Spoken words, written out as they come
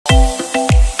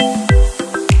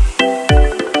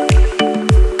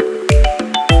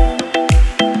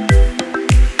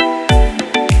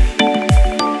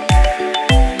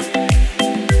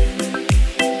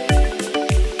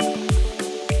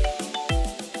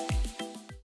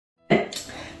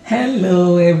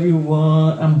Hello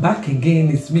everyone, I'm back again.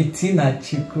 It's me, Tina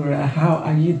Chikura. How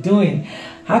are you doing?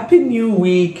 Happy new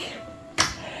week.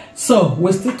 So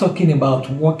we're still talking about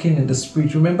walking in the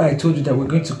Spirit. Remember I told you that we're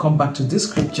going to come back to this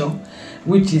scripture,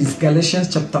 which is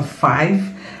Galatians chapter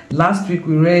 5. Last week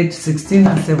we read 16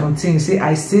 and 17. Say,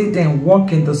 I say then,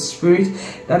 walk in the Spirit.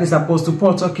 That is Apostle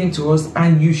Paul talking to us.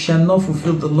 And you shall not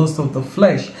fulfill the lust of the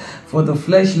flesh. For the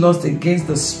flesh lusts against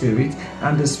the Spirit,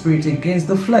 and the Spirit against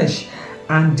the flesh.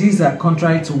 And these are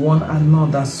contrary to one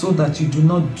another, so that you do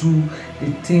not do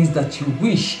the things that you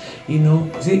wish.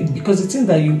 Because the things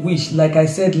that you wish, like I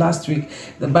said last week,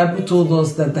 the Bible told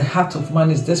us that the heart of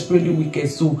man is desperately wicked.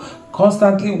 So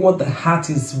constantly what the heart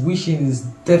is wishing is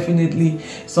definitely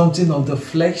something of the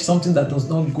flesh, something that does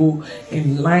not go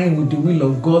in line with the will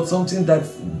of God, something that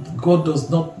God does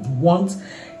not want.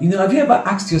 Have you ever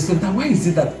asked yourself that why is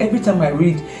it that every time I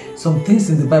read some things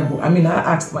in the Bible, I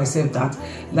asked myself that,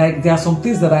 like, there are some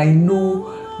things that I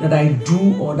know that I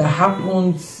do or that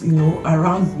happens,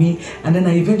 around me, and then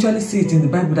I eventually see it in the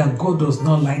Bible that God does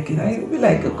not like it. I be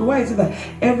like, okay, why is it that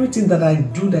everything that I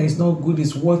do that is not good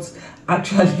is what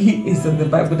actually is in the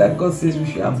Bible that God says we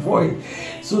should avoid?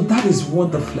 So that is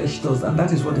what the flesh does, and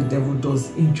that is what the devil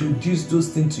does, introduce those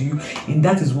things to you, and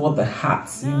that is what the heart,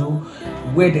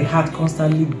 where the heart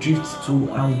constantly drifts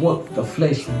to and what the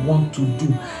flesh want to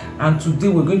do. And today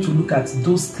we're going to look at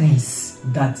those things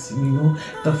that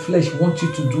the flesh wants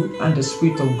you to do, and the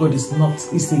Spirit of God is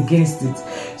against it.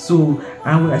 So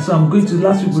I'm going to,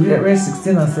 last week we read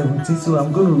 16 and 17, so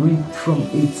I'm going to read from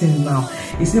 18 now.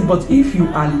 It said, but if you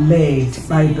are led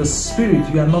by the Spirit,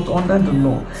 you are not under the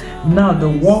law. Now the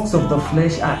works of the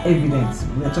flesh are evident.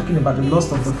 We are talking about the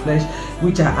lust of the flesh,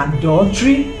 which are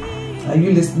adultery. Are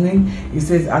you listening? It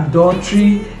says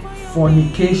adultery,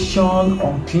 fornication,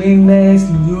 uncleanness,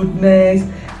 lewdness,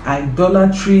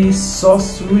 idolatry,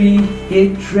 sorcery,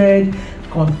 hatred,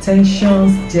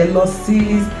 contentions,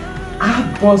 jealousies,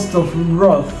 outbursts of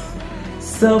wrath,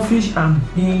 selfish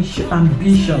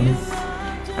ambitions.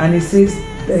 And it says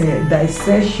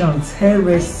dissensions,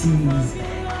 heresies,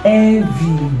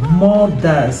 envy,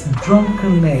 murders,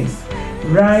 drunkenness,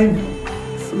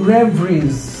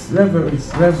 reveries, I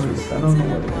don't know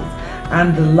what it is,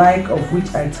 and the like, of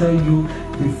which I tell you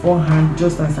beforehand,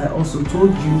 just as I also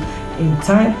told you in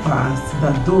time past,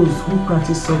 that those who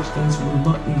practice such things will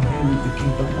not inherit the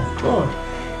kingdom of God.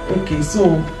 Okay,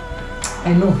 so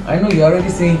I know you're already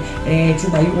saying,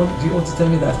 Tina, you want to tell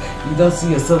me that you don't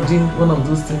see yourself doing one of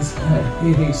those things?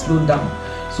 Hey, slow down.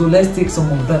 So let's take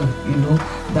some of them,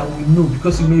 that we know,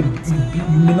 because you may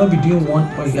not be doing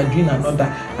one, or you are doing another.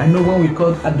 I know when we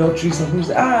call adultery, some people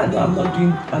say, no, I'm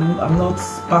not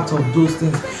part of those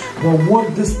things. But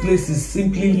what this place is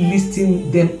simply listing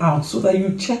them out, so that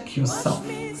you check yourself.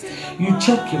 You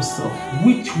check yourself.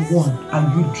 Which one are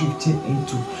you drifting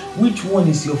into? Which one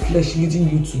is your flesh leading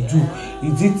you to do?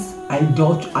 Is it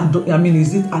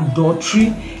is it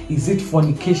adultery? Is it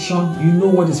fornication? You know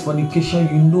what is fornication,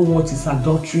 you know what is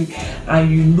adultery, and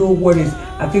you know what is,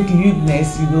 I think,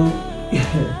 lewdness.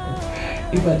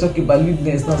 If I talk about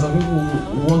lewdness now, some people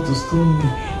will want to stone me.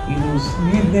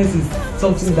 Lewdness is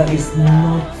something that is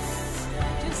not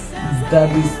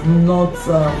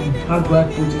how do I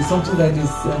put it, something that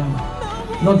is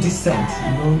not decent,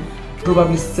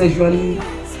 probably sexually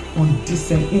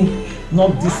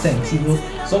not decent.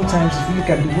 Sometimes if you look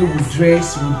at the way we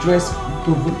dress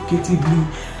provocatively,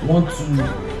 want to,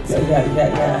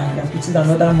 you're putting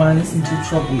another man into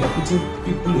trouble, you're putting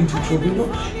people into trouble.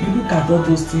 You look at all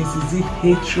those things. Is it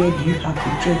hatred? You have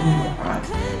hatred in your heart.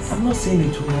 I'm not saying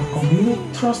it will not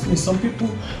come. Trust me, some people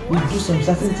will do some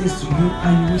certain things to you,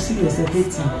 and you will see yourself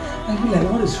hating. And be like,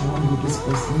 what is wrong with this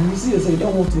person? And you see yourself, you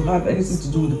don't want to have anything to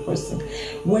do with the person.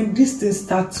 When these things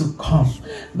start to come,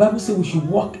 the Bible says we should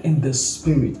walk in the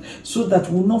Spirit, so that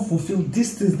we will not fulfill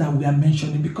these things that we are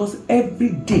mentioning, because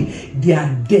every day they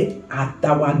are there at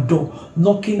our door,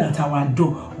 knocking at our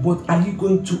door. But are you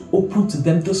going to open to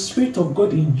them? The Spirit of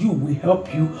God in you will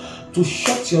help you to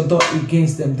shut your door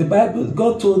against them. The Bible,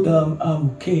 God told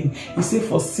Cain, he said,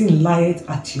 for sin lieth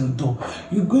at your door.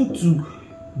 You're going to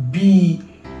be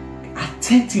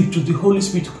attentive to the Holy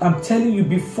Spirit. I'm telling you,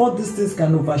 before these things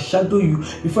can overshadow you,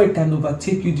 before it can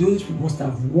overtake you, the Holy Spirit must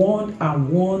have warned and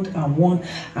warned and warned.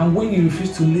 And when you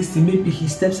refuse to listen, maybe he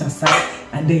steps aside,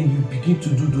 and then you begin to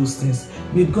do those things.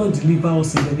 May God deliver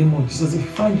us in the name of Jesus. If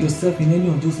you find yourself in any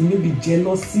of those, maybe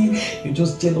jealousy, you're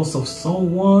just jealous of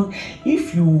someone.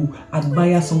 If you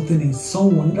admire something in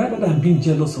someone, rather than being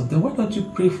jealous of them, why don't you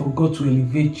pray for God to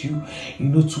elevate you,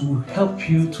 to help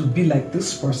you to be like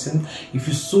this person, if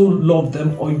you so love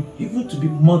them, or even to be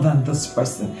more than this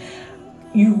person.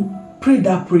 You Pray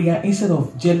that prayer instead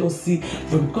of jealousy.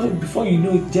 But because before you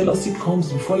know it, jealousy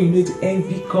comes. Before you know it,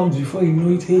 envy comes. Before you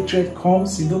know it, hatred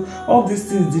comes. You know, all these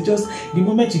things, they just, the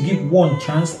moment you give one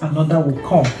chance, another will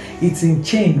come. It's in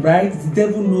chain, right? The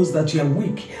devil knows that you are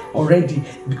weak already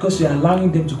because you are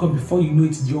allowing them to come. Before you know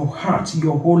it, your heart,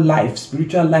 your whole life,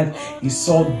 spiritual life is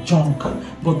all junk.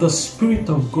 But the Spirit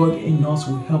of God in us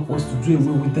will help us to do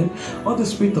away with them. Or the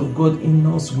Spirit of God in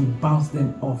us will bounce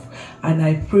them off. And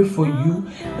I pray for you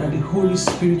that the Holy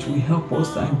Spirit will help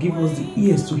us and give us the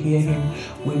ears to hear Him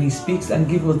when He speaks, and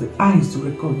give us the eyes to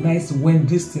recognize when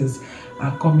these things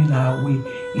are coming our way,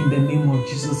 in the name of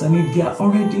Jesus. And if they are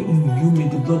already in you, may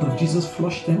the blood of Jesus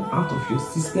flush them out of your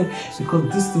system,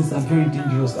 because these things are very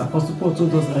dangerous. Apostle Paul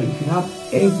told us that if you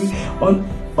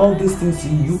have all these things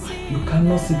in you, you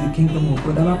cannot see the kingdom of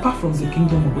God. And apart from the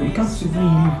kingdom of God, you can't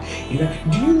even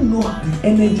live. Do you know the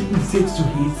energy it takes to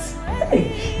hate?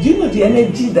 Hey, do you know the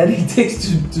energy that it takes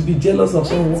to be jealous of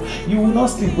someone? You will not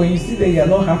sleep when you see that you are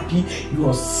not happy, you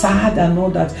are sad and all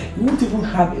that. You won't even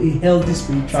have a healthy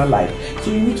spiritual life.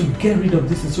 So you need to get rid of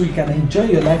this so you can enjoy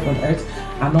your life on earth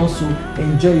and also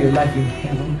enjoy your life in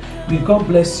heaven. May God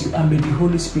bless you, and may the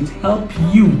Holy Spirit help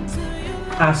you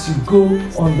as you go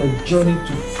on the journey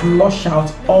to flush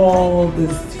out all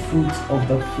these fruits of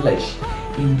the flesh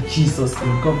in Jesus'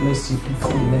 name. God bless you.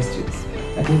 Until next week.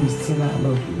 I think Tina, I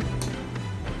love you.